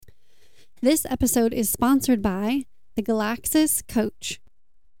This episode is sponsored by the Galaxis Coach.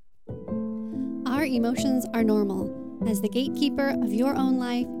 Our emotions are normal. As the gatekeeper of your own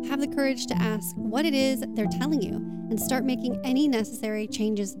life, have the courage to ask what it is they're telling you and start making any necessary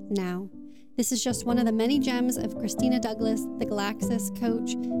changes now. This is just one of the many gems of Christina Douglas, the Galaxis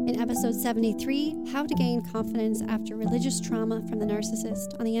Coach, in episode 73, How to Gain Confidence After Religious Trauma from the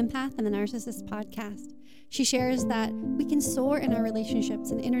Narcissist, on the Empath and the Narcissist podcast. She shares that we can soar in our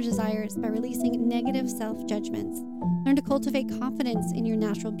relationships and inner desires by releasing negative self-judgments. Learn to cultivate confidence in your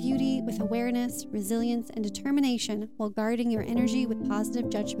natural beauty with awareness, resilience, and determination while guarding your energy with positive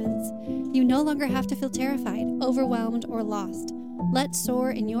judgments. You no longer have to feel terrified, overwhelmed, or lost. Let's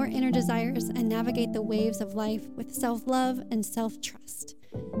soar in your inner desires and navigate the waves of life with self-love and self-trust.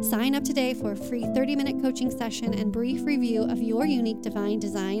 Sign up today for a free 30-minute coaching session and brief review of your unique divine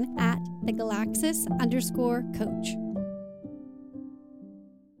design at thegalaxis_coach.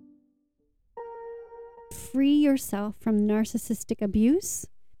 Free yourself from narcissistic abuse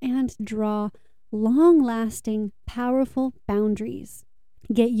and draw long-lasting, powerful boundaries.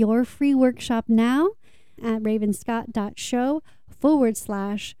 Get your free workshop now at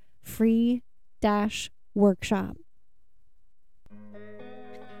ravenscott.show/free-workshop.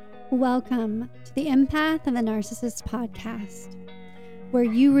 Welcome to the Empath and the Narcissist podcast, where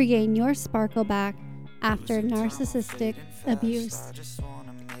you regain your sparkle back after narcissistic abuse.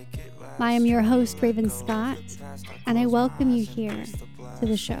 I am your host, Raven Scott, and I welcome you here to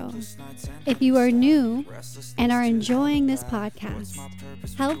the show. If you are new and are enjoying this podcast,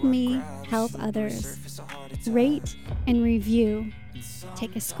 help me help others. Rate and review.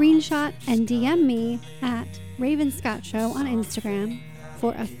 Take a screenshot and DM me at Raven Scott Show on Instagram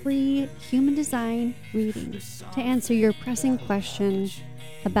for a free human design reading to answer your pressing question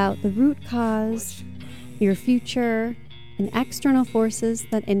about the root cause, your future, and external forces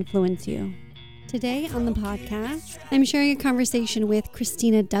that influence you. Today on the podcast, I'm sharing a conversation with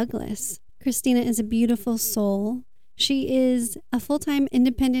Christina Douglas. Christina is a beautiful soul. She is a full-time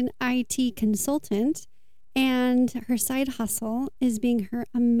independent IT consultant, and her side hustle is being her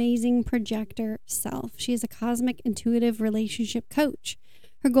amazing projector self. She is a cosmic intuitive relationship coach.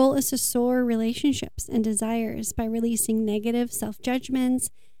 Her goal is to soar relationships and desires by releasing negative self-judgments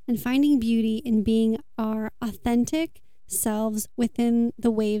and finding beauty in being our authentic selves within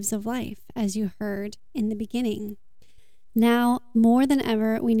the waves of life, as you heard in the beginning. Now, more than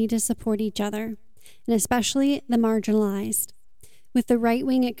ever, we need to support each other, and especially the marginalized. With the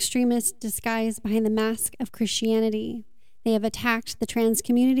right-wing extremists disguised behind the mask of Christianity, they have attacked the trans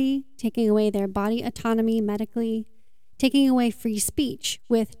community, taking away their body autonomy medically, taking away free speech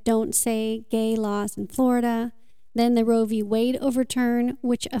with Don't Say Gay laws in Florida, then the Roe v. Wade overturn,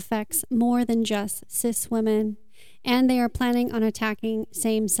 which affects more than just cis women, and they are planning on attacking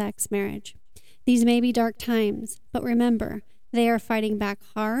same-sex marriage. These may be dark times, but remember, they are fighting back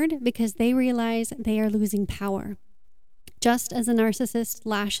hard because they realize they are losing power. Just as a narcissist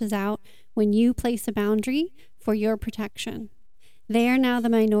lashes out when you place a boundary for your protection, they are now the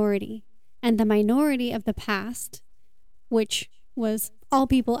minority, and the minority of the past, which was all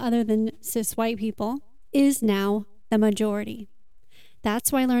people other than cis white people, is now the majority.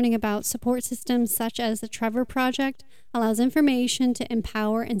 That's why learning about support systems such as the Trevor Project allows information to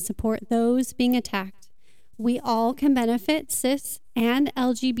empower and support those being attacked. We all can benefit, cis and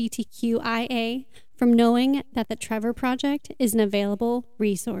LGBTQIA, from knowing that the Trevor Project is an available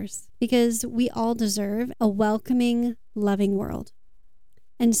resource, because we all deserve a welcoming, loving world.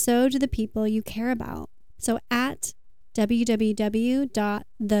 And so do the people you care about. So at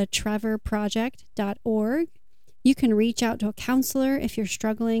www.thetrevorproject.org, you can reach out to a counselor if you're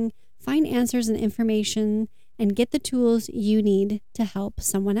struggling, find answers and information, and get the tools you need to help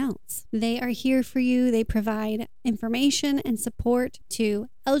someone else. They are here for you. They provide information and support to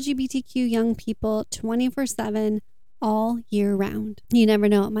LGBTQ young people 24/7, all year round. You never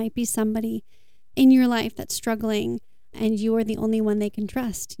know, it might be somebody in your life that's struggling, and you are the only one they can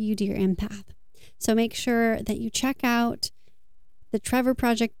trust, you dear empath. So make sure that you check out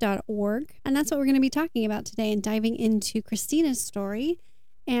thetrevorproject.org. And that's what we're going to be talking about today, and diving into Christina's story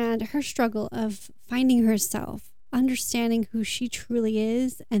and her struggle of finding herself, understanding who she truly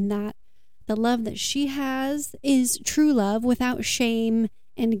is, and that the love that she has is true love without shame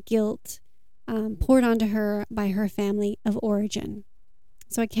and guilt poured onto her by her family of origin.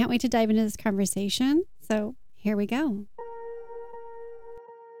 So I can't wait to dive into this conversation. So here we go.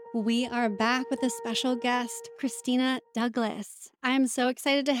 We are back with a special guest, Christina Douglas. I am so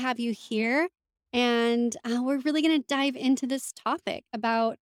excited to have you here. And we're really going to dive into this topic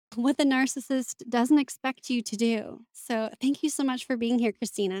about what the narcissist doesn't expect you to do. So thank you so much for being here,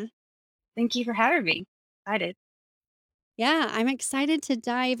 Christina. Thank you for having me. Excited. Yeah, I'm excited to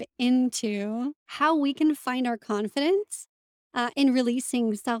dive into how we can find our confidence in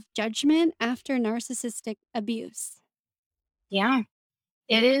releasing self judgment after narcissistic abuse. Yeah,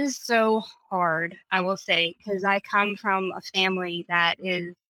 it is so hard, I will say, because I come from a family that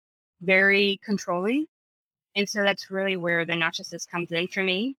is very controlling. And so that's really where the narcissist comes in for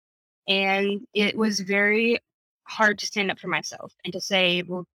me. And it was very hard to stand up for myself and to say,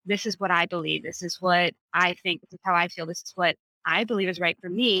 well, this is what I believe. This is what I think. This is how I feel. This is what I believe is right for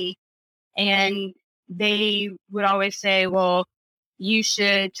me. And they would always say, well, you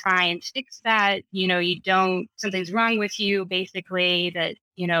should try and fix that. You don't, something's wrong with you, basically, that,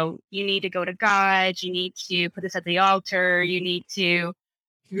 you need to go to God. You need to put this at the altar. You need to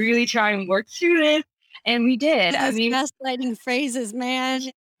really try and work through this. And we did. I Those mean, gaslighting phrases, man.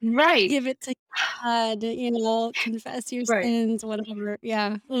 right, Give it to God, confess your right, sins, whatever.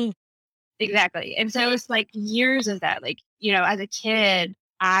 Yeah. Mm. exactly. And so it's like years of that. Like, as a kid,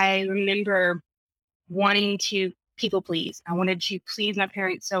 I remember wanting to people please. I wanted to please my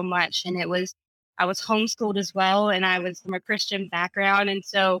parents so much. And I was homeschooled as well. And I was from a Christian background. And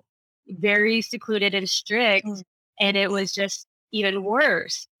so very secluded and strict. And it was just even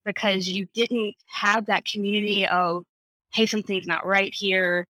worse because you didn't have that community of, hey, something's not right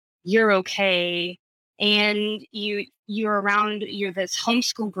here. You're okay. And you're this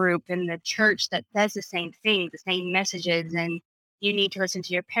homeschool group in the church that says the same thing, the same messages. And you need to listen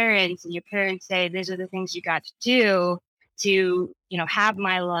to your parents, and your parents say these are the things you got to do to have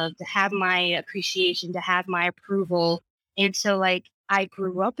my love, to have my appreciation, to have my approval. And so like I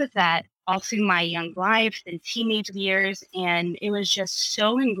grew up with that all through my young life and teenage years, and it was just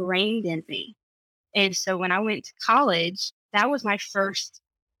so ingrained in me. And so when I went to college, that was my first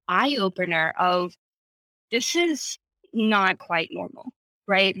eye opener of this is not quite normal,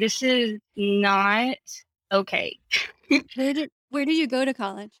 right? This is not okay. Where did you go to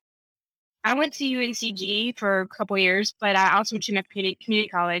college? I went to UNCG for a couple years, but I also went to Smith Community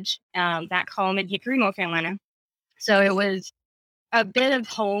College back home in Hickory, North Carolina. So it was a bit of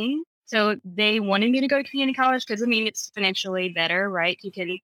home. So they wanted me to go to community college because, I mean, it's financially better, right? You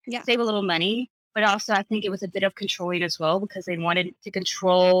can Yeah. save a little money. But also, I think it was a bit of controlling as well because they wanted to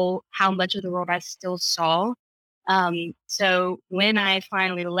control how much of the world I still saw. So when I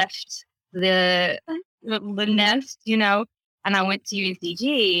finally left the the nest, and I went to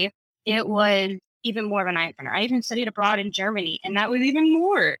UNCG, it was even more of an eye opener. I even studied abroad in Germany, and that was even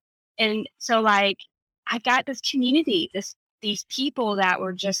more. And so, like, I got this community, these people that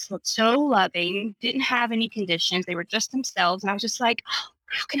were just so loving, didn't have any conditions. They were just themselves, and I was just like, oh,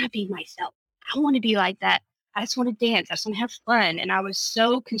 how can I be myself? I want to be like that. I just want to dance. I just want to have fun. And I was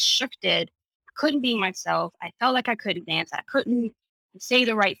so constricted, couldn't be myself. I felt like I couldn't dance. I couldn't say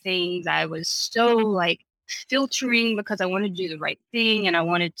the right things. I was so like filtering because I wanted to do the right thing and I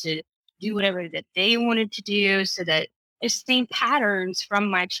wanted to do whatever that they wanted to do so that it's the same patterns from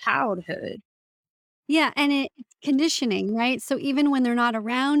my childhood. Yeah, and it's conditioning, right? So even when they're not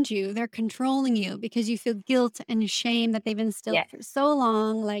around you, they're controlling you because you feel guilt and shame that they've instilled Yeah. for so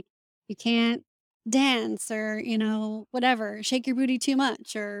long, like you can't dance or, whatever, shake your booty too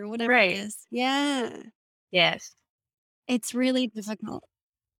much or whatever it Right. is. Yeah, Yes. it's really difficult.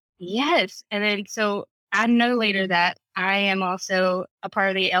 Yes. And then so I know later that I am also a part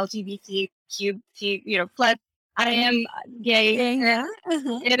of the LGBTQ, plus I am gay. Yeah, And yeah.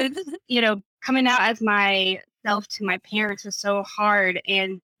 Uh-huh. it is, coming out as myself to my parents was so hard.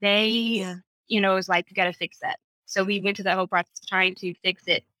 And they, Yeah. was like, you got to fix that. So we went to that whole process of trying to fix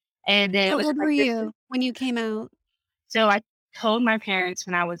it. And then it How was old were like, this is, you when you came out? so I told my parents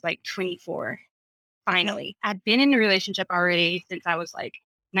when I was like 24, finally. I'd been in a relationship already since I was like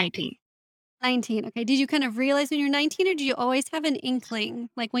 19. 19. Okay. Did you kind of realize when you're 19 or did you always have an inkling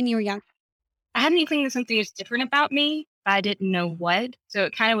like when you were young? I had an inkling that something was different about me, but I didn't know what. So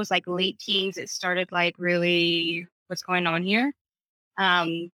it kind of was like late teens. It started like really what's going on here.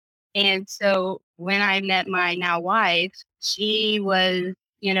 Um, and so when I met my now wife, she was,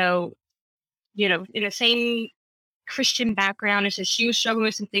 in the same Christian background. And so she was struggling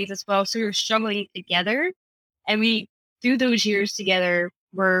with some things as well. So we were struggling together. And we, through those years together,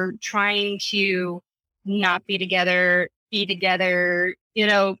 were trying to not be together,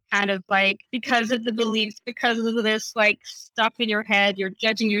 kind of like because of the beliefs, because of this like stuff in your head, you're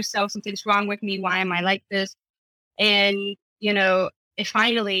judging yourself, something's wrong with me, why am I like this? And, it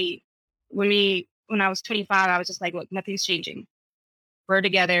finally, when I was 25, I was just like, look, nothing's changing. We're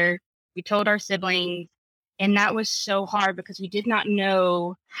together. We told our siblings. And that was so hard because we did not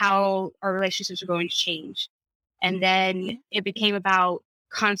know how our relationships were going to change. And then it became about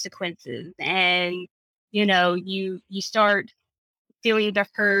consequences, and you start feeling the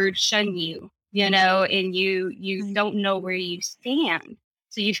herd shun you, and you Right. don't know where you stand.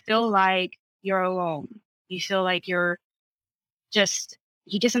 So you feel like you're alone. You feel like just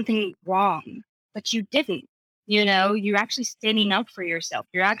you did something wrong, but you didn't. You're actually standing up for yourself.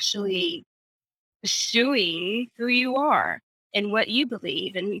 You're actually pursuing who you are and what you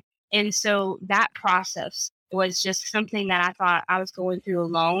believe. And so that process was just something that I thought I was going through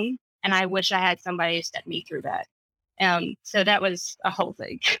alone. And I wish I had somebody to step me through that. So that was a whole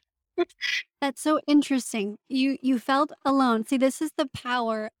thing. That's so interesting. You felt alone. See, this is the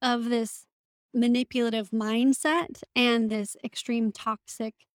power of this manipulative mindset and this extreme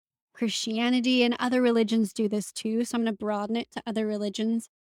toxic Christianity, and other religions do this too. So I'm going to broaden it to other religions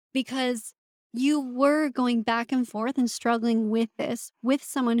because you were going back and forth and struggling with this with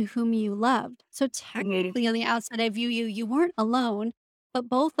someone whom you loved. So Mhm. technically on the outside I view you weren't alone, but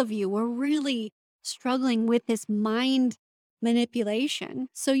both of you were really struggling with this mind manipulation.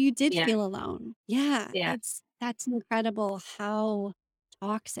 So you did Yeah. feel alone. Yeah, Yeah. that's incredible how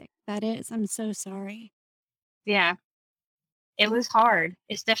toxic that is. I'm so sorry. Yeah. It was hard.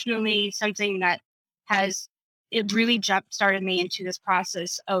 It's definitely something that has, it really jump started me into this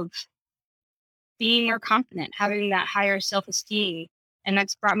process of being more confident, having that higher self esteem. And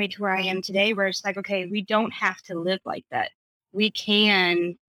that's brought me to where I am today, where it's like, okay, we don't have to live like that. We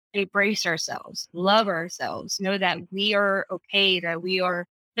can embrace ourselves, love ourselves, know that we are okay, that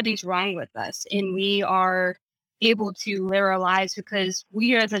nothing's wrong with us, and we are able to live our lives because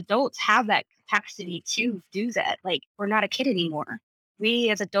we as adults have that capacity to do that. Like, we're not a kid anymore. We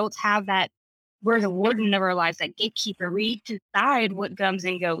as adults have that, we're the warden of our lives, that gatekeeper. We decide what comes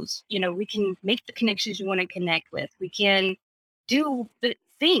and goes. We can make the connections you want to connect with. We can do the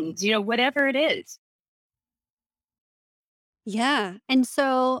things, whatever it is. Yeah. And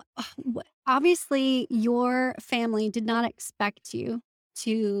so obviously your family did not expect you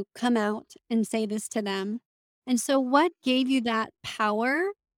to come out and say this to them. And so what gave you that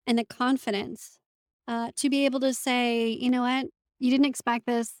power and the confidence to be able to say, you know what, you didn't expect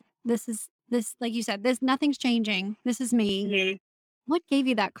this. This is this, like you said, this nothing's changing. This is me. Mhm. What gave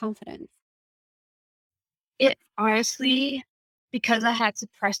you that confidence? It honestly, because I had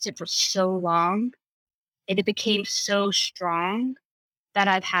suppressed it for so long, and it became so strong that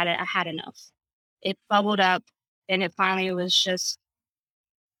I had enough. It bubbled up, and it finally was just,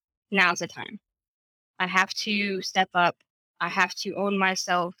 now's the time. I have to step up. I have to own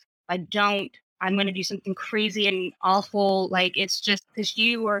myself. If I don't, I'm going to do something crazy and awful. Like, it's just because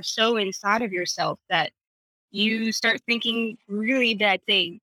you are so inside of yourself that you start thinking really bad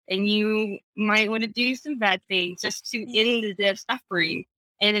things. And you might want to do some bad things just to end the suffering.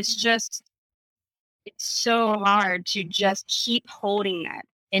 And it's so hard to just keep holding that.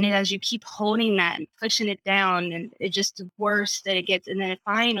 And as you keep holding that and pushing it down, and it just worse that it gets. And then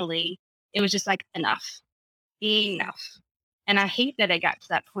finally, it was just like, enough, enough. And I hate that I got to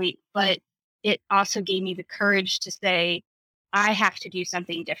that point, but it also gave me the courage to say, I have to do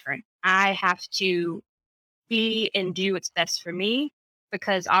something different. I have to be and do what's best for me,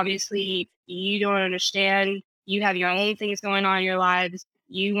 because obviously you don't understand. You have your own things going on in your lives.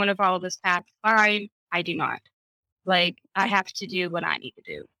 You want to follow this path. Fine. I do not. Like, I have to do what I need to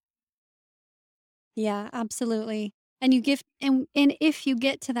do. Yeah, absolutely. And you give and if you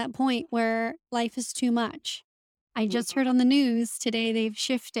get to that point where life is too much. I just Mhm. heard on the news today they've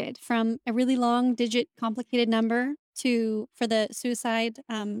shifted from a really long digit complicated number to for the suicide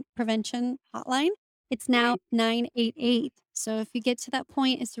prevention hotline. It's now 988. So if you get to that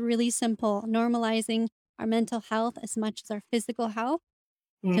point, it's really simple. Normalizing our mental health as much as our physical health.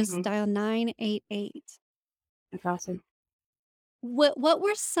 Just Mhm. dial 988. That's awesome. What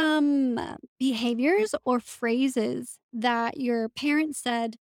were some, behaviors or phrases that your parents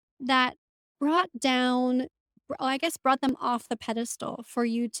said that brought down I guess, brought them off the pedestal for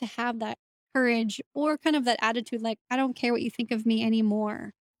you to have that courage or kind of that attitude like, "I don't care what you think of me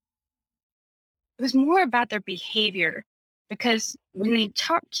anymore." It was more about their behavior, because when they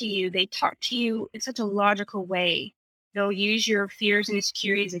talk to you in such a logical way. They'll use your fears and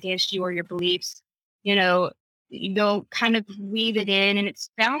insecurities against you, or your beliefs. You know, they'll kind of weave it in, and it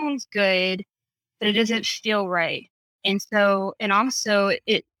sounds good, but it doesn't feel right. And also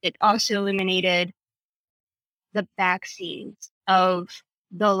it also eliminated the back scenes of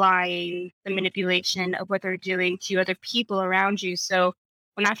the lying, the manipulation of what they're doing to other people around you. So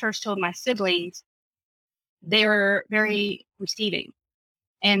when I first told my siblings, they were very receiving,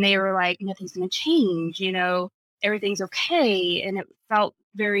 and they were like, nothing's going to change, everything's okay. And it felt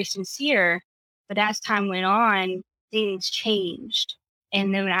very sincere. But as time went on, things changed.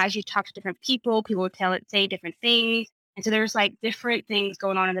 And then as you talk to different people, people would say different things. And so there's like different things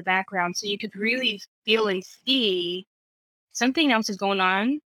going on in the background. So you could really feel and see something else is going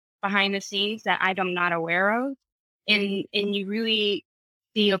on behind the scenes that I'm not aware of. And you really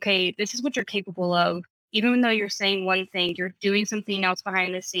see, okay, this is what you're capable of. Even though you're saying one thing, you're doing something else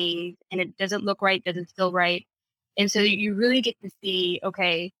behind the scenes and it doesn't look right, doesn't feel right. And so you really get to see,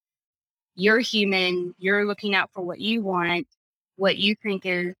 okay, you're human, you're looking out for what you want, what you think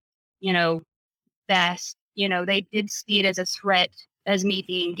is, you know, best. They did see it as a threat as me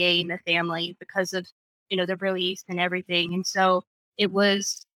being gay in the family because of, the beliefs and everything. And so it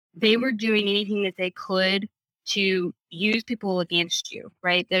was, they were doing anything that they could to use people against you,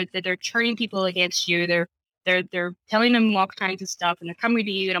 right? They're turning people against you. They're telling them all kinds of stuff and they're coming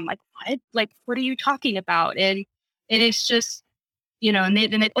to you. And I'm like, what? Like, what are you talking about? And it's just, and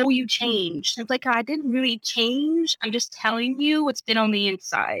then, oh, you changed. It's like, I didn't really change. I'm just telling you what's been on the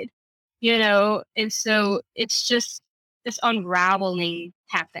inside. And so it's just this unraveling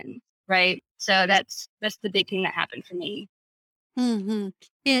happens, right? So that's the big thing that happened for me.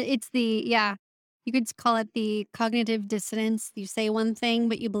 It's yeah, you could call it the cognitive dissonance. You say one thing,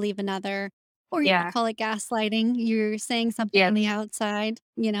 but you believe another. Or you could Yeah. call it gaslighting. You're saying something Yeah. on the outside,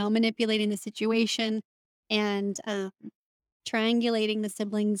 manipulating the situation and triangulating the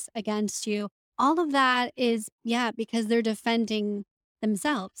siblings against you. All of that is, yeah, because they're defending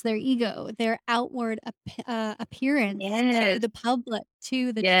themselves, their ego, their outward appearance to Yes. the public,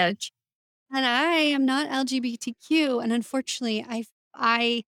 to the Yes. church. And I am not LGBTQ, and unfortunately,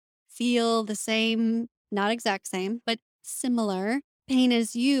 I feel the same, not exact same, but similar pain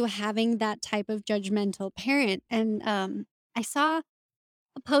as you having that type of judgmental parent. And I saw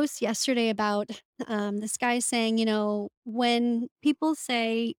a post yesterday about this guy saying, when people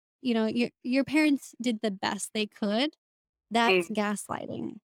say, your parents did the best they could, that's Mm.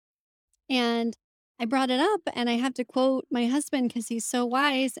 gaslighting. And I brought it up and I had to quote my husband because he's so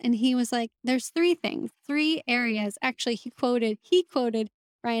wise. And he was like, there's three things, three areas. Actually, he quoted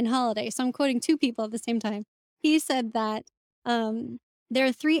Ryan Holiday. So I'm quoting two people at the same time. He said that um, there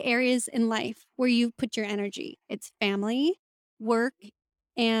are three areas in life where you put your energy. It's family, work,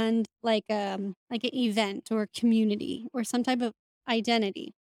 and like an event or community or some type of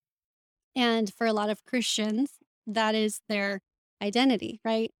identity. And for a lot of Christians, that is their identity,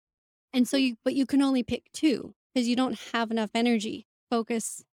 right? And so but you can only pick 2 because you don't have enough energy.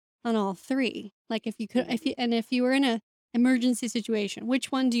 Focus on all 3. Like if you were in a emergency situation,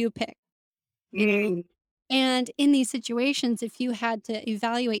 which one do you pick? Mm. And in these situations, if you had to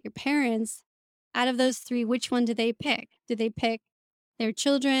evaluate your parents, out of those 3, which one did they pick? Did they pick their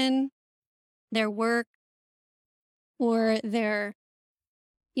children, their work, or their,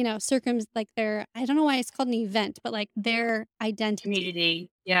 like their I don't know why it's called an event, but like their identity? Community.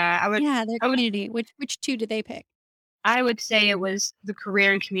 Yeah. I would Yeah, their I would community. Which 2 did they pick? I would say it was the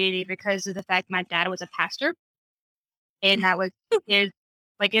career and community because of the fact my dad was a pastor and that was his,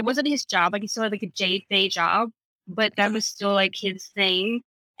 like, it wasn't his job, like, he still had, like, a day job, but that was still, like, his thing,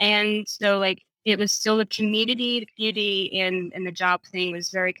 and so, like, it was still the community and the job thing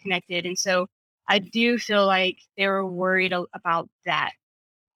was very connected, and so I do feel like they were worried about that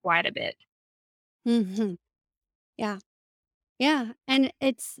quite a bit. Mhm. Yeah. Yeah, and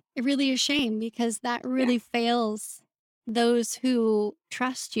it's really a shame because that Yeah. really fails those who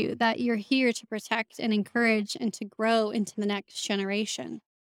trust you, that you're here to protect and encourage and to grow into the next generation.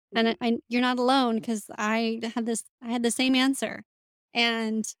 And Mhm. you're not alone because I had the same answer.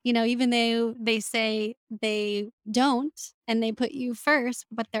 And, even though they say they don't and they put you first,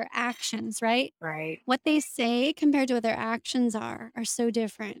 but their actions, right? Right. What they say compared to what their actions are so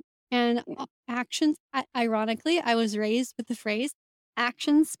different. And Yeah. actions, ironically, I was raised with the phrase,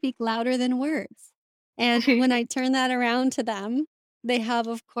 actions speak louder than words. And when I turn that around to them, they have,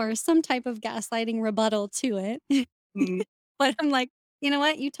 of course, some type of gaslighting rebuttal to it. Mhm. But I'm like, you know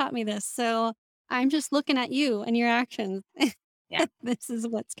what? You taught me this. So I'm just looking at you and your actions. Yeah. This is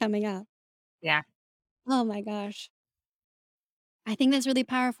what's coming up. Yeah. Oh my gosh. I think that's really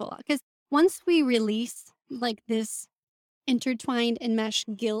powerful because once we release like this intertwined and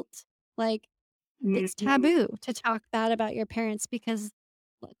meshed guilt, like it's Mhm. taboo to talk bad about your parents because,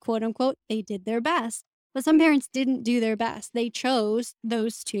 like, quote unquote, they did their best. But some parents didn't do their best. They chose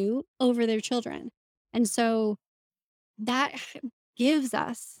those two over their children. And so that gives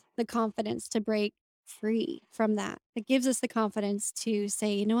us the confidence to break free from that. It gives us the confidence to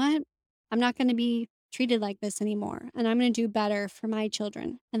say, you know what? I'm not going to be treated like this anymore. And I'm going to do better for my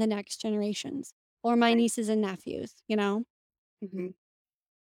children and the next generations or my Right. nieces and nephews? Mhm.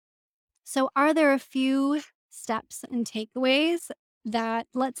 So, are there a few steps and takeaways that,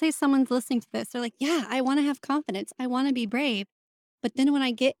 let's say someone's listening to this, they're like, yeah, I want to have confidence. I want to be brave. But then when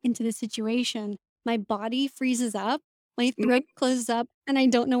I get into the situation, my body freezes up, my throat Mhm. closes up, and I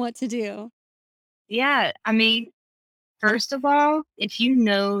don't know what to do. Yeah. I mean, first of all, if you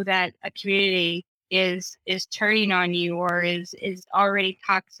know that a community is turning on you or is already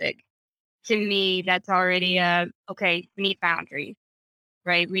toxic, to me, that's already okay, we need boundaries,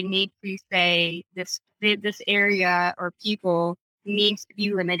 right? We need to say this area or people needs to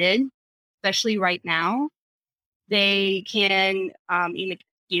be limited, especially right now. They can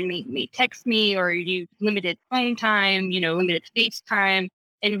you may text me or you limited phone time, limited face time,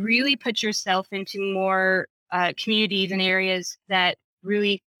 and really put yourself into more communities and areas that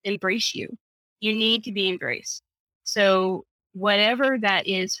really embrace you. You need to be embraced. So whatever that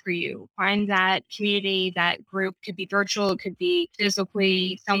is for you, find that community, that group. Could be virtual, it could be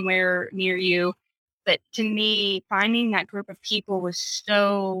physically somewhere near you. But to me, finding that group of people was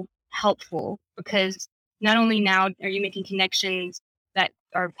so helpful because not only now are you making connections that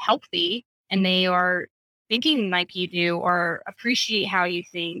are healthy and they are thinking like you do or appreciate how you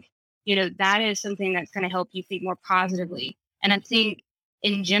think, that is something that's going to help you think more positively. And I think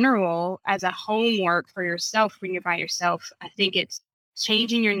in general, as a homework for yourself when you're by yourself, I think it's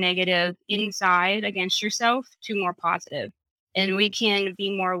changing your negative inside against yourself to more positive. And we can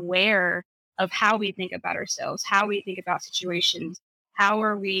be more aware of how we think about ourselves, how we think about situations, how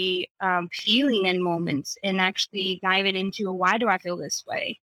are we feeling in moments, and actually diving into why do I feel this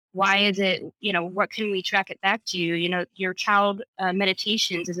way? Why is it, what can we track it back to? Your child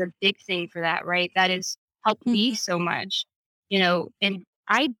meditations is a big thing for that, right? That has helped me Mhm. so much, and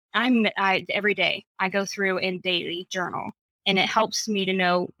I every day I go through and daily journal, and it helps me to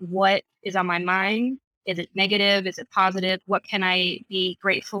know what is on my mind. Is it negative? Is it positive? What can I be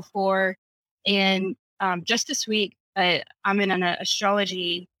grateful for? And just this week, I'm in an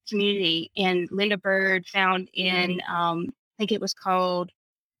astrology community, and Linda Bird found in, I think it was called,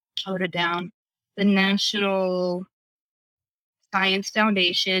 I wrote it down, the National Science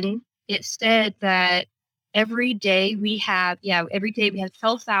Foundation. It said that every day we have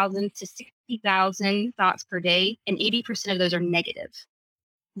 12,000 to 60,000 thoughts per day, and 80% of those are negative.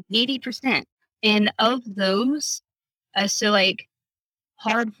 Mhm. 80%. And of those, so like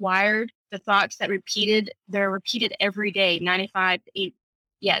hardwired, the thoughts they're repeated every day, 95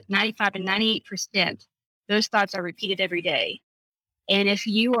 to 98%. Those thoughts are repeated every day. And if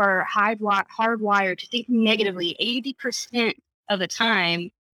you are hardwired to think negatively 80% of the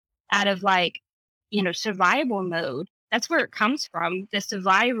time, out of survival mode, that's where it comes from. The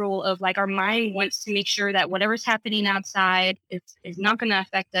survival of like our mind wants to make sure that whatever's happening outside is not going to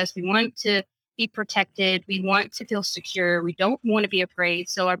affect us. We want to be protected. We want to feel secure. We don't want to be afraid.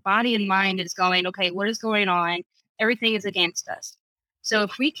 So our body and mind is going, okay, what is going on? Everything is against us. So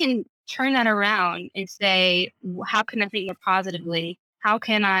if we can turn that around and say, how can I think more positively? How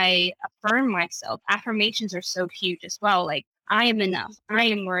can I affirm myself? Affirmations are so huge as well. Like, I am enough. I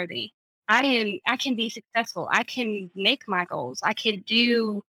am worthy. I can be successful. I can make my goals. I can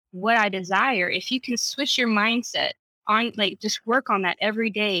do what I desire. If you can switch your mindset on, like, just work on that every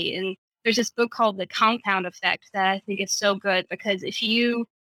day. And there's this book called The Compound Effect that I think is so good because if you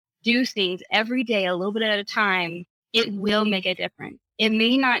do things every day a little bit at a time, it will make a difference. It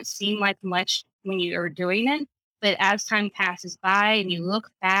may not seem like much when you are doing it, but as time passes by and you look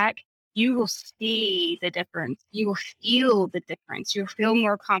back, you will see the difference. You will feel the difference. You'll feel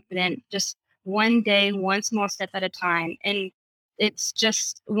more confident just one day, one small step at a time. And it's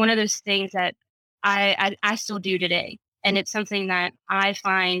just one of those things that I still do today. And it's something that I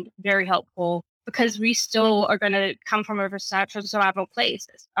find very helpful because we still are going to come from a survival place.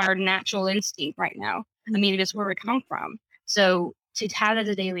 It's our natural instinct right now. I mean, it is where we come from. So to have it as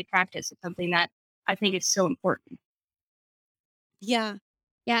a daily practice is something that I think is so important. Yeah.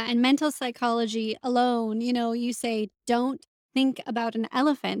 Yeah, and mental psychology alone, you say, "Don't think about an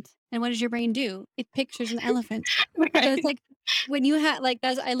elephant," and what does your brain do? It pictures an elephant. So it's Right. like when you had like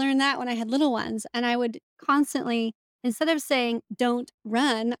that's I learned that when I had little ones, and I would constantly instead of saying, "Don't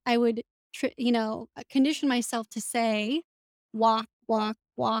run," I would condition myself to say, "Walk, walk,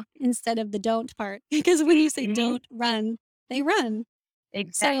 walk," instead of the don't part, because when you say Mhm. don't run, they run. So,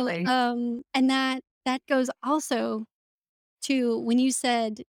 Exactly. and that goes also to when you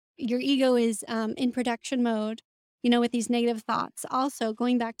said your ego is in production mode, with these negative thoughts. Also,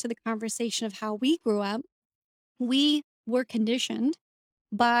 going back to the conversation of how we grew up, we were conditioned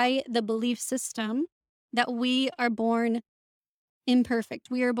by the belief system that we are born imperfect.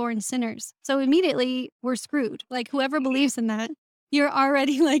 We are born sinners. So immediately we're screwed. Like whoever believes in that, you're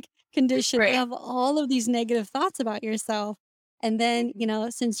already like conditioned to Right. have all of these negative thoughts about yourself. And then,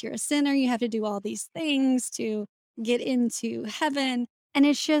 since you're a sinner, you have to do all these things to get into heaven. And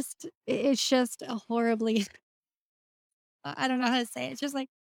it's just a horribly, I don't know how to say it.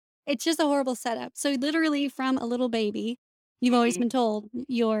 It's just a horrible setup. So literally from a little baby, you've always Mhm. been told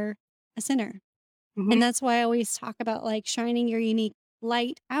you're a sinner. And Mhm. that's why I always talk about like shining your unique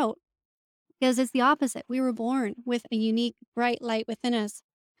light out because it's the opposite. We were born with a unique bright light within us,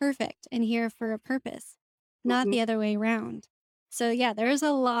 perfect and here for a purpose, not Mhm. the other way around. So yeah, there's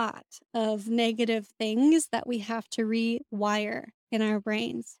a lot of negative things that we have to rewire in our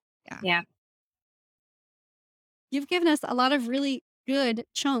brains. Yeah. Yeah. You've given us a lot of really good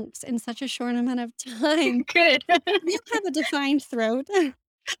chunks in such a short amount of time. Good. You have a defined throat.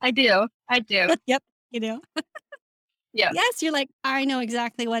 I do. I do. Yep, you do. Yeah. Yes, you're like, I know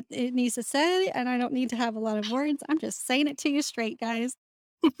exactly what it needs to say, and I don't need to have a lot of words. I'm just saying it to you straight, guys.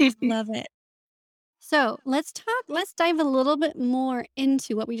 Love it. So let's dive a little bit more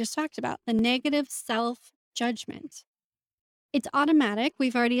into what we just talked about, the negative self judgment. It's automatic.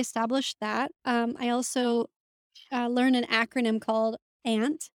 We've already established that. I also learned an acronym called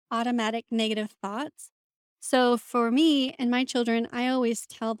ANT, automatic negative thoughts. So for me and my children, I always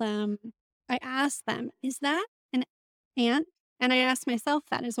tell them, I ask them, is that an ant? And I ask myself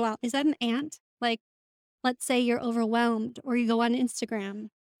that as well. Is that an ant? Like, let's say you're overwhelmed or you go on Instagram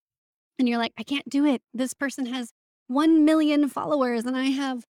and you're like, I can't do it. This person has 1 million followers and I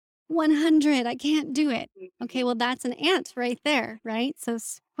have 100. I can't do it. Okay, well, that's an ant right there, right? So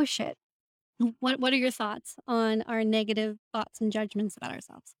squish it. What are your thoughts on our negative thoughts and judgments about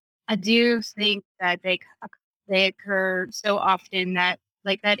ourselves? I do think that they occur so often that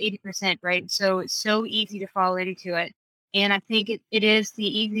like that 80%, right? So it's so easy to fall into it. And I think it is the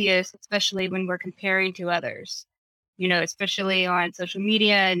easiest, especially when we're comparing to others, especially on social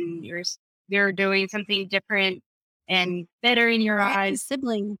media and you're doing something different and better in your Or even eyes.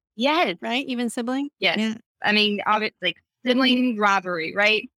 sibling, Yes. right? Even sibling? Yes. Yeah. I mean, like sibling rivalry,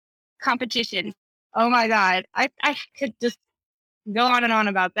 right? Competition. Oh my God. I could just go on and on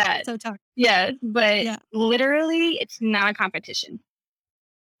about that. So talk. Yes, but Yeah. literally, it's not a competition.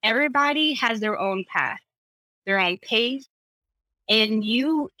 Everybody has their own path, their own pace, and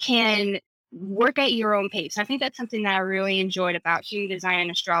you can work at your own pace. I think that's something that I really enjoyed about human design and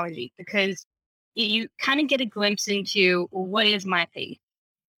astrology because you kind of get a glimpse into what is my pace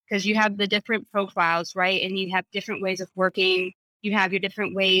because you have the different profiles, right? And you have different ways of working. You have your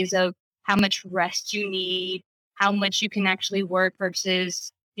different ways of how much rest you need, how much you can actually work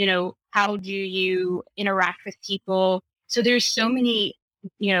versus, how do you interact with people. So there's so many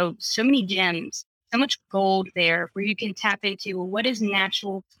gems, so much gold there where you can tap into well, what is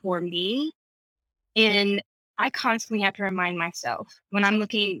natural for me. And I constantly have to remind myself when I'm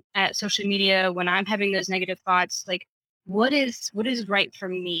looking at social media, when I'm having those negative thoughts, like what is right for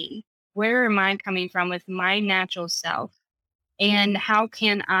me? Where am I coming from with my natural self? And how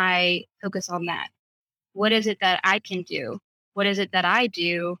can I focus on that? What is it that I can do? What is it that I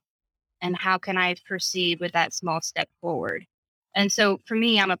do? And how can I proceed with that small step forward? And so for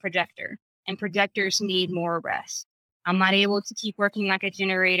me, I'm a projector, and projectors need more rest. I'm not able to keep working like a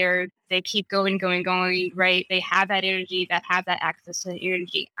generator. They keep going, going, going, right? They have that energy, that have that access to the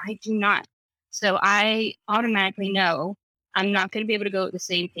energy. I do not. So I automatically know I'm not going to be able to go at the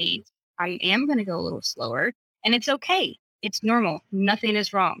same pace. I am going to go a little slower, and it's okay. It's normal. Nothing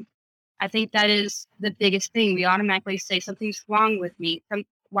is wrong. I think that is the biggest thing. We automatically say something's wrong with me.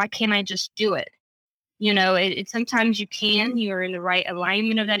 Why can't I just do it? Sometimes you can, you're in the right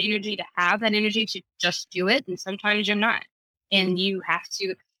alignment of that energy to have that energy to just do it. And sometimes you're not. And you have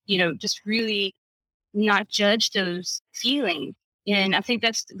to, just really not judge those feelings. And I think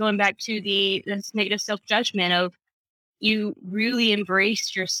that's going back to this negative self judgment of you really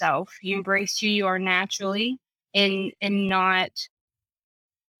embrace yourself. You embrace who you are naturally and not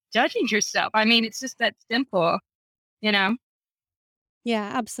judging yourself. I mean, it's just that simple, you know?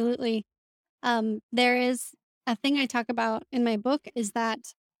 Yeah, absolutely. There is a thing I talk about in my book is that,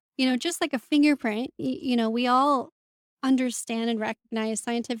 just like a fingerprint, we all understand and recognize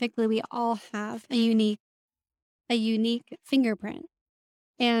scientifically we all have a unique fingerprint.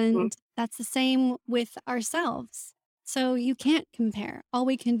 Mhm. And that's the same with ourselves. So you can't compare. All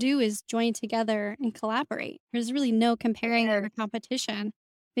we can do is join together and collaborate. There's really no comparing or competition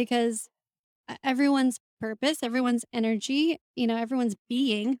because everyone's purpose, everyone's energy, everyone's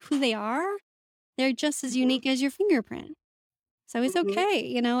being who they are, they're just as Mhm. unique as your fingerprint. So it's Mhm.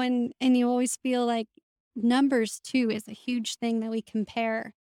 okay, and you always feel like numbers too is a huge thing that we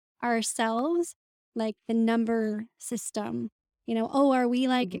compare ourselves, like the number system. Oh, are we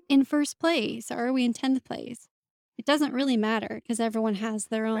like in first place or are we in 10th place? it doesn't really matter because everyone has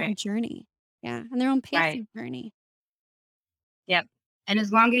their own Right. journey. Yeah, and their own pace Right. of journey. Yep. And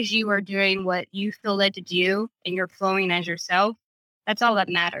as long as you are doing what you feel led to do and you're flowing as yourself, that's all that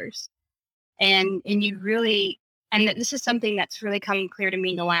matters. And you really, and this is something that's really come clear to me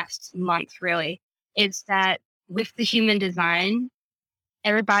in the last month, really, is that with the human design,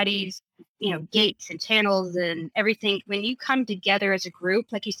 everybody's, gates and channels and everything, when you come together as a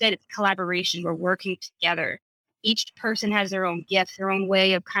group, like you said, it's collaboration. We're working together. Each person has their own gift, their own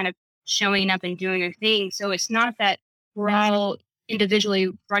way of kind of showing up and doing their thing. So it's not that we're all individually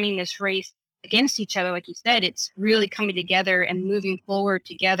running this race against each other. Like you said, it's really coming together and moving forward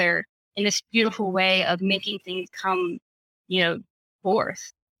together in this beautiful way of making things come, you know,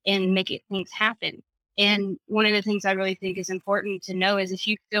 forth and making things happen. And one of the things I really think is important to know is if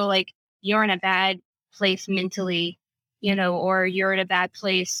you feel like you're in a bad place mentally, or you're in a bad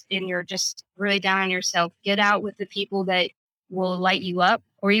place and you're just really down on yourself, get out with the people that will light you up,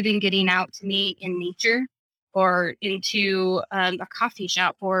 or even getting out to meet in nature or into a coffee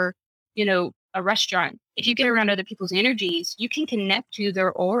shop or, a restaurant. If you get around other people's energies, you can connect to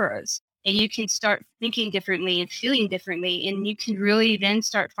their auras and you can start thinking differently and feeling differently. And you can really then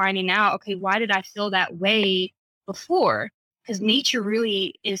start finding out, okay, why did I feel that way before? Because nature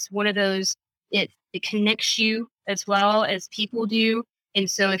really is one of those, it connects you as well as people do. And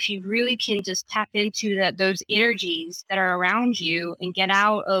so if you really can just tap into those energies that are around you and get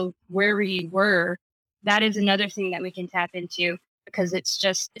out of wherever you were, that is another thing that we can tap into because it's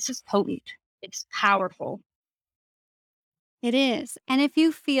just potent. It's powerful. It is. And if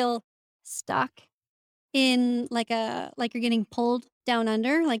you feel stuck in like you're getting pulled down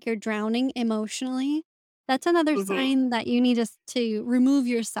under, like you're drowning emotionally, that's another Hmm. sign that you need to remove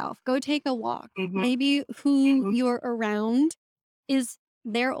yourself. Go take a walk. Hmm. Maybe who Hmm. you're around is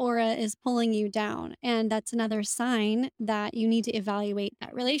their aura is pulling you down. And that's another sign that you need to evaluate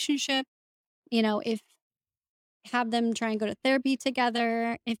that relationship. If have them try and go to therapy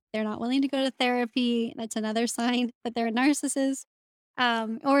together. If they're not willing to go to therapy, that's another sign that they're a narcissist.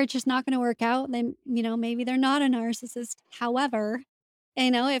 Or it's just not going to work out. Then, maybe they're not a narcissist. However,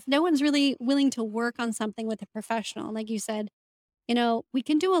 if no one's really willing to work on something with a professional, like you said, we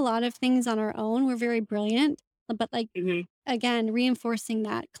can do a lot of things on our own. We're very brilliant. But like, Hmm. again, reinforcing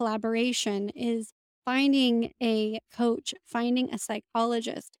that collaboration is finding a coach, finding a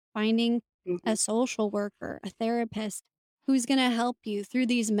psychologist, finding Hmm. a social worker, a therapist who's going to help you through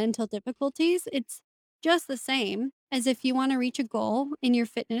these mental difficulties. It's just the same as if you want to reach a goal in your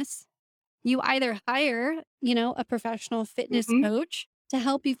fitness. You either hire, a professional fitness Hmm. coach to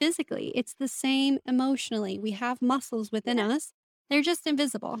help you physically. It's the same emotionally. We have muscles within Yeah. us. They're just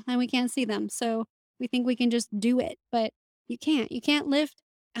invisible and we can't see them. So we think we can just do it, but you can't. You can't lift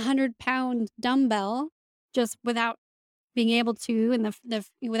a 100-pound dumbbell just without being able to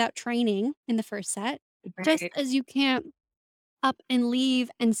without training in the first set. Just Right. as you can't up and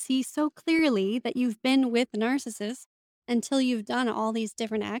leave and see so clearly that you've been with a narcissist until you've done all these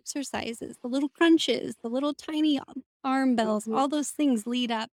different exercises, the little crunches, the little tiny arm bells, Hmm. all those things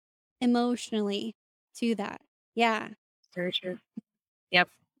lead up emotionally to that. Yeah. Very true. Yep.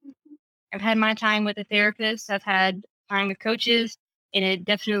 I've had my time with a therapist. I've had time with coaches, and it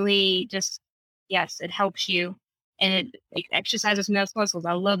definitely just, yes, it helps you, and it exercises most muscles.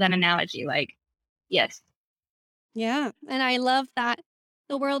 I love that analogy. Like, yes. Yeah. And I love that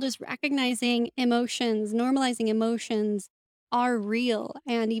the world is recognizing emotions, normalizing emotions are real.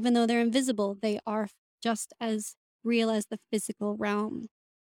 And even though they're invisible, they are just as real as the physical realm.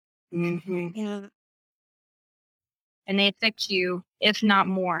 Hmm. Yeah. And they affect you, if not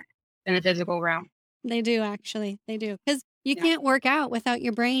more, than the physical realm. They do actually, they do, because you Yeah. can't work out without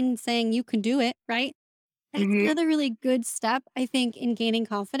your brain saying you can do it, right? That's Hmm. another really good step, I think, in gaining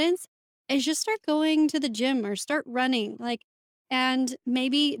confidence is just start going to the gym or start running, like, and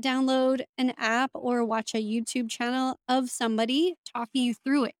maybe download an app or watch a YouTube channel of somebody talking you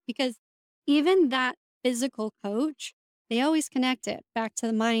through it because even that physical coach, they always connect it back to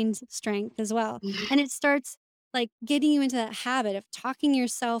the mind strength as well. And it starts like getting you into that habit of talking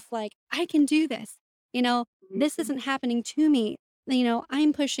yourself like, I can do this. This Hmm. isn't happening to me.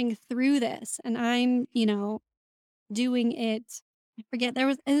 I'm pushing through this and I'm, doing it. I forget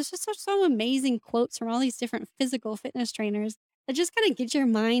there's just so amazing quotes from all these different physical fitness trainers that just kind of get your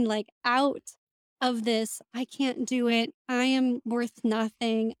mind like out of this. I can't do it. I am worth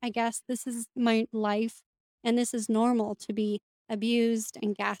nothing. I guess this is my life and this is normal to be abused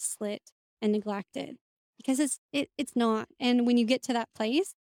and gaslit and neglected because it's not. And when you get to that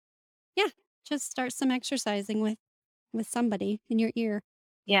place, yeah, just start some exercising with somebody in your ear.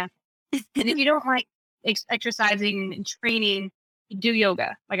 Yeah. And if you don't like exercising and training, do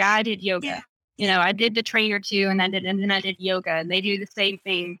yoga. Like I did yoga. I did the trainer too, and then I did yoga, and they do the same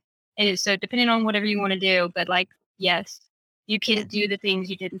thing. And so depending on whatever you want to do, but like yes, you can do the things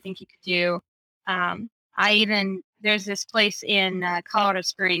you didn't think you could do. There's this place in Colorado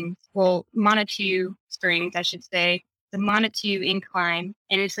Springs, well, Montague Springs, I should say, the Montague Incline,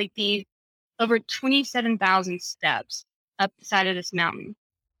 and it's like these over 27,000 steps up the side of this mountain.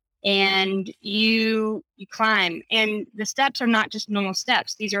 And you climb, and the steps are not just normal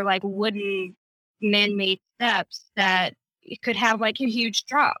steps. These are like wooden man-made steps that could have like a huge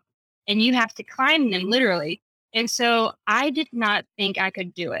drop, and you have to climb them literally. And so I did not think I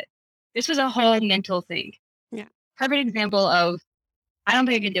could do it. This was a whole mental thing. Yeah. Perfect example of, I don't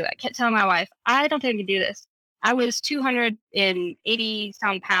think I can do it. I kept telling my wife, I don't think I can do this. I was 280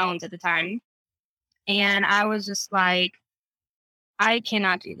 some pounds at the time. And I was just like, I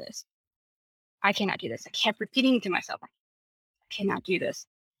cannot do this. I cannot do this. I kept repeating to myself, I cannot do this.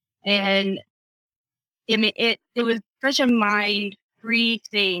 And it was such a mind-free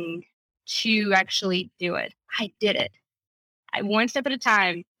thing to actually do it. I did it. One step at a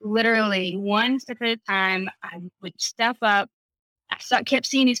time, literally one step at a time. I would step up. Kept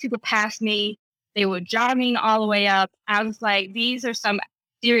seeing these people pass me. They were jogging all the way up. I was like, these are some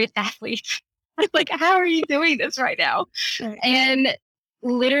serious athletes. Like, how are you doing this right now? Right. And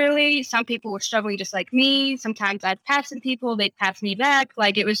literally, some people were struggling just like me. Sometimes I'd pass some people, they'd pass me back.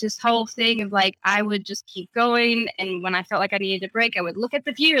 Like, it was this whole thing of like, I would just keep going. And when I felt like I needed a break, I would look at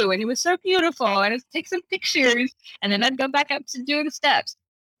the view, and it was so beautiful. And I'd take some pictures, and then I'd go back up to doing the steps.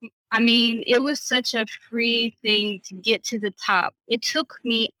 I mean, it was such a free thing to get to the top. It took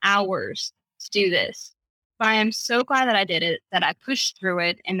me hours to do this. But I am so glad that I did it, that I pushed through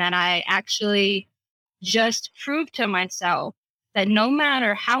it, and that I actually just proved to myself that no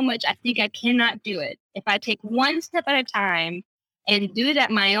matter how much I think I cannot do it, if I take one step at a time and do it at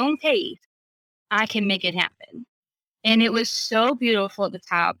my own pace, I can make it happen. And it was so beautiful at the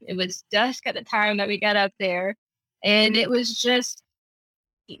top. It was dusk at the time that we got up there. And it's just,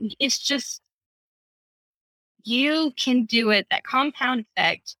 you can do it. That compound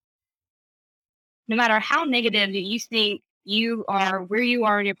effect, no matter how negative that you think you are, where you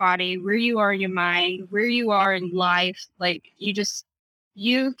are in your body, where you are in your mind, where you are in life, like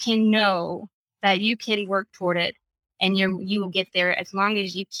you can know that you can work toward it, and you will get there as long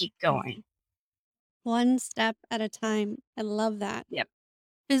as you keep going. One step at a time. I love that. Yep.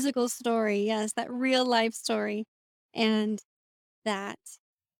 Physical story. Yes, that real life story. And that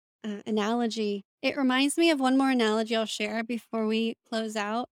analogy. It reminds me of one more analogy I'll share before we close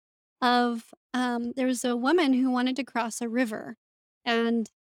out. There was a woman who wanted to cross a river, and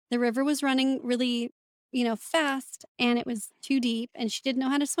the river was running really, fast, and it was too deep, and she didn't know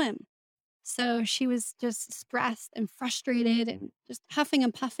how to swim. So she was just stressed and frustrated and just huffing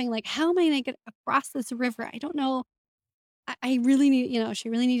and puffing, like, how am I going to get across this river? I don't know. I really need, she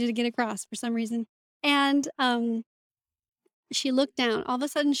really needed to get across for some reason. And she looked down. All of a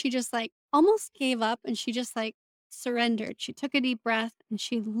sudden, she just like almost gave up, and she just like surrendered. She took a deep breath, and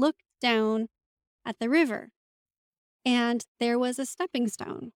she looked down at the river, and there was a stepping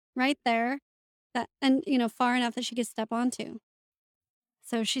stone right there far enough that she could step onto.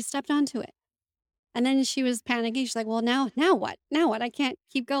 So she stepped onto it. And then she was panicking. She's like, well, now what? Now what? I can't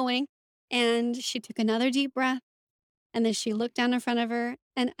keep going. And she took another deep breath, and then she looked down in front of her,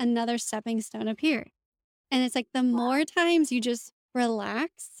 and another stepping stone appeared. And it's like the more times you just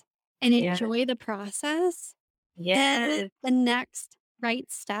relax and enjoy the process, Yes. the next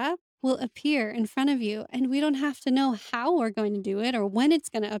right step will appear in front of you. And we don't have to know how we're going to do it or when it's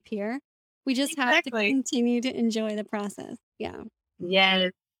going to appear. We just have to continue to enjoy the process. Yeah.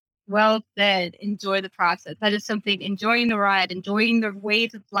 Yes. Well said. Enjoy the process. That is something, enjoying the ride, enjoying the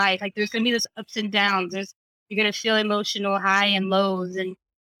waves of life. Like, there's going to be this ups and downs. You're going to feel emotional high and lows. And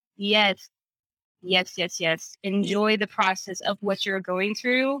yes, enjoy the process of what you're going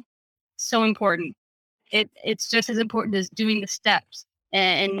through. So important. It's just as important as doing the steps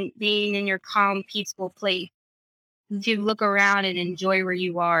and being in your calm, peaceful place. To look around and enjoy where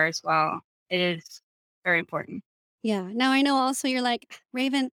you are as well. It is very important. Yeah. Now I know also you're like,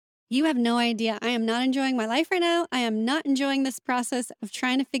 Raven, you have no idea. I am not enjoying my life right now. I am not enjoying this process of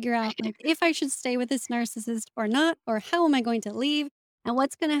trying to figure out like if I should stay with this narcissist or not, or how am I going to leave and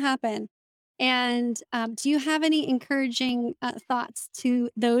what's going to happen. And do you have any encouraging thoughts to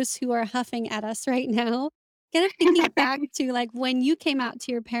those who are huffing at us right now? Kind of thinking back to like when you came out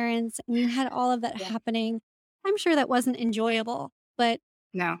to your parents and you had all of that happening. I'm sure that wasn't enjoyable, but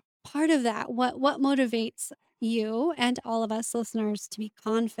No. part of that, what motivates you and all of us listeners to be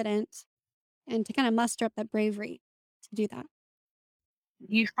confident and to kind of muster up that bravery to do that?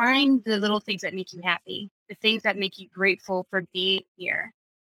 You find the little things that make you happy, the things that make you grateful for being here.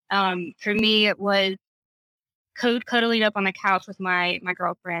 For me, it was cuddling up on the couch with my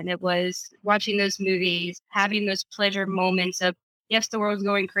girlfriend. It was watching those movies, having those pleasure moments of, yes, the world's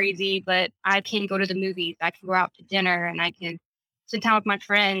going crazy, but I can go to the movies. I can go out to dinner and I can spend time with my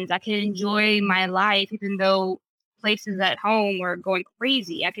friends. I can enjoy my life, even though places at home were going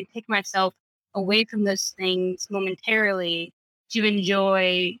crazy. I could take myself away from those things momentarily to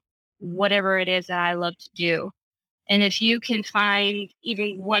enjoy whatever it is that I love to do. And if you can find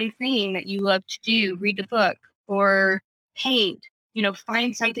even one thing that you love to do, read a book or paint,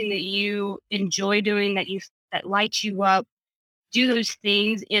 find something that you enjoy doing that lights you up, do those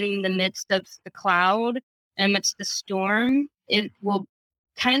things in the midst of the cloud and amidst the storm, it will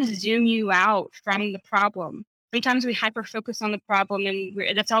kind of zoom you out from the problem. Sometimes we hyper focus on the problem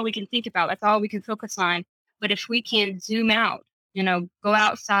and that's all we can think about. That's all we can focus on. But if we can zoom out, go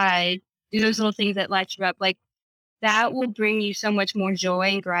outside, do those little things that light you up, like that will bring you so much more joy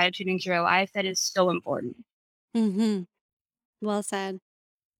and gratitude into your life that is so important. Mm-hmm. Well said.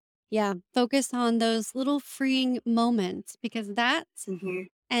 Yeah. Focus on those little freeing moments because that's Mhm,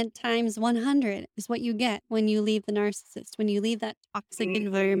 at times 100 is what you get when you leave the narcissist, when you leave that toxic mhm,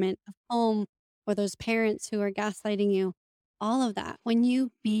 environment of home or those parents who are gaslighting you. All of that when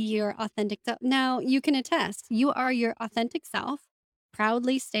you be your authentic self. Now, you can attest, you are your authentic self,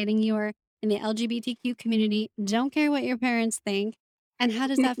 proudly stating you are in the LGBTQ community. Don't care what your parents think. And how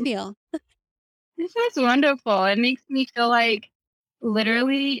does that feel? This is wonderful. It makes me feel like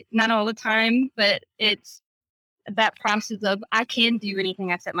literally, not all the time, but it's that process of I can do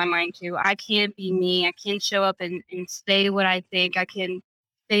anything I set my mind to. I can be me. I can show up and say what I think. I can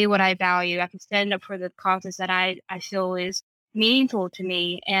say what I value. I can stand up for the causes that I feel is meaningful to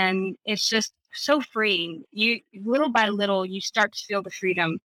me. And it's just so freeing. You little by little you start to feel the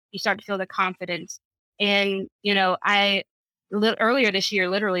freedom. You start to feel the confidence. And earlier this year,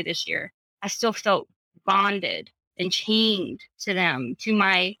 literally this year, I still felt bonded and chained to them, to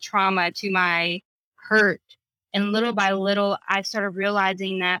my trauma, to my hurt. And little by little, I started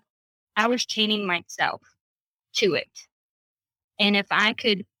realizing that I was chaining myself to it. And if I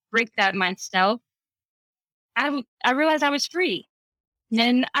could break that myself, I realized I was free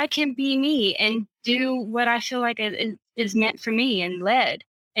and I can be me and do what I feel like is meant for me and led.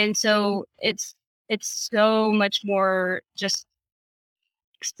 And so it's so much more just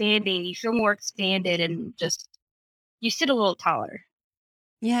expanding. You feel more expanded and just you sit a little taller.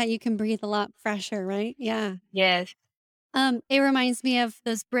 Yeah, you can breathe a lot fresher, right? Yeah. Yes. It reminds me of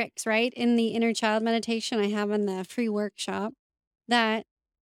those bricks, right? In the inner child meditation I have in the free workshop, that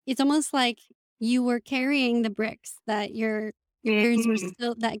it's almost like you were carrying the bricks that your parents were Mhm.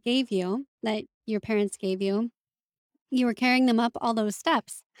 still that gave you, that your parents gave you. You were carrying them up all those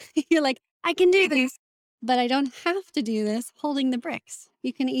steps. You're like, I can do this, but I don't have to do this holding the bricks.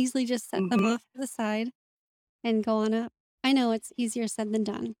 You can easily just set them Mhm. off to the side and go on up. I know it's easier said than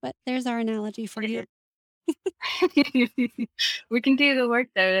done, but there's our analogy for you. We can do the work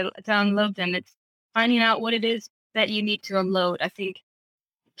though to unload them. It's finding out what it is that you need to unload. I think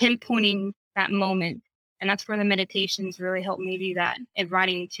pinpointing that moment. And that's where the meditations really help me do that. And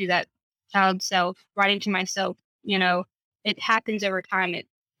writing to that child self, writing to myself, it happens over time.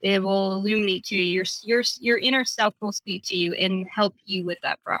 It will illuminate to you. Your inner self will speak to you and help you with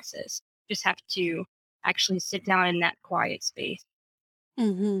that process. Just have to actually sit down in that quiet space.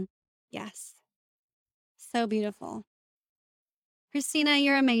 Mhm. Yes. So beautiful. Christina,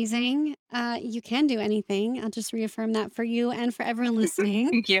 you're amazing. You can do anything. I'll just reaffirm that for you and for everyone listening.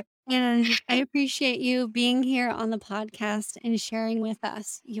 Thank you. And I appreciate you being here on the podcast and sharing with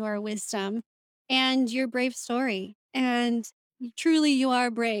us your wisdom and your brave story. And truly, you are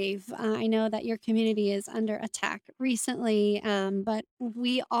brave. I know that your community is under attack recently, but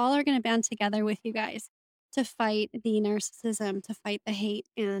we all are going to band together with you guys to fight the narcissism, to fight the hate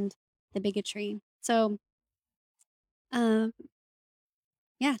and the bigotry. So, um,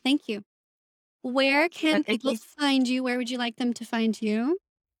 yeah, thank you. Where can But thank people you. find you? Where would you like them to find you?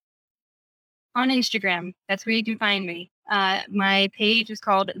 On Instagram. That's where you can find me. My page is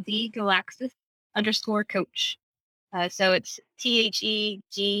called the Galaxis_coach. So it's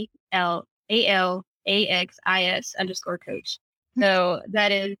TheGLALAXIS_coach. So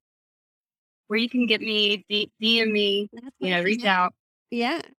that is where you can get me, DM me, That's where she's reach at. out.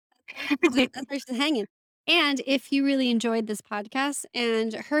 Yeah, that's where she's hanging. And if you really enjoyed this podcast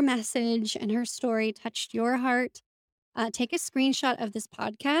and her message and her story touched your heart, take a screenshot of this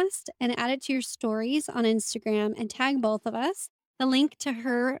podcast and add it to your stories on Instagram and tag both of us. The link to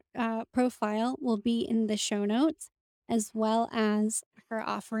her profile will be in the show notes, as well as her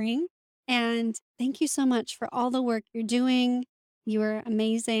offering. And thank you so much for all the work you're doing. You are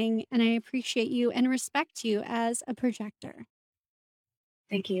amazing, and I appreciate you and respect you as a projector.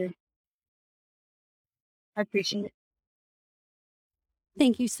 Thank you. I appreciate it.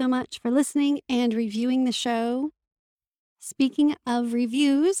 Thank you so much for listening and reviewing the show. Speaking of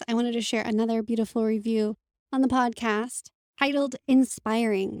reviews, I wanted to share another beautiful review on the podcast titled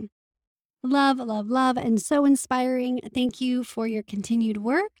Inspiring. Love, love, love, and so inspiring. Thank you for your continued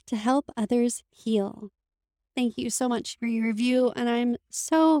work to help others heal. Thank you so much for your review, and I'm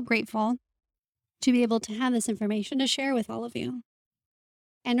so grateful to be able to have this information to share with all of you.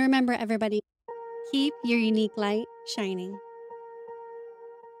 And remember, everybody, keep your unique light shining.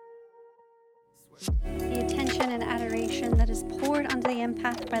 The attention and adoration that is poured onto the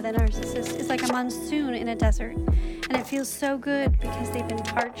empath by the narcissist is like a monsoon in a desert, and it feels so good because they've been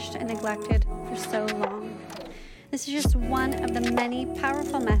parched and neglected for so long. This is just one of the many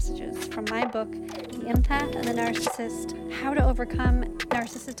powerful messages from my book, The Empath and the Narcissist: How to Overcome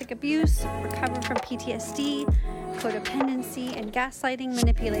Narcissistic Abuse, Recover from PTSD, Codependency, and Gaslighting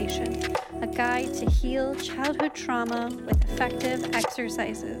Manipulation, a guide to heal childhood trauma with effective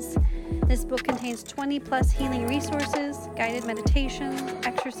exercises. This book contains 20-plus healing resources, guided meditations,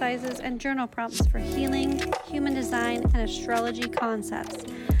 exercises, and journal prompts for healing, human design, and astrology concepts.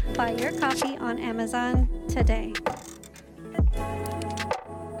 Buy your copy on Amazon today.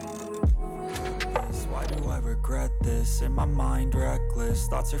 Why do I regret this? In my mind reckless,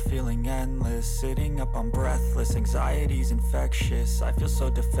 thoughts are feeling endless, sitting up I'm breathless, anxiety's infectious, I feel so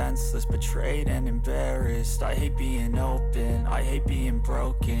defenseless, betrayed and embarrassed. I hate being open, I hate being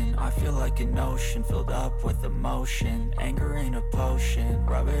broken, I feel like an ocean filled up with emotion. Anger ain't a potion,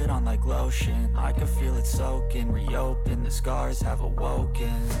 rub it on like lotion, I can feel it soaking, reopen, the scars have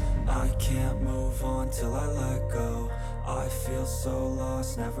awoken. I can't move on till I let go, I feel so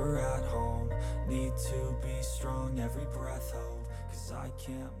lost, never at home. Need to be strong, every breath hold, 'cause I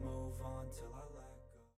can't move on till I let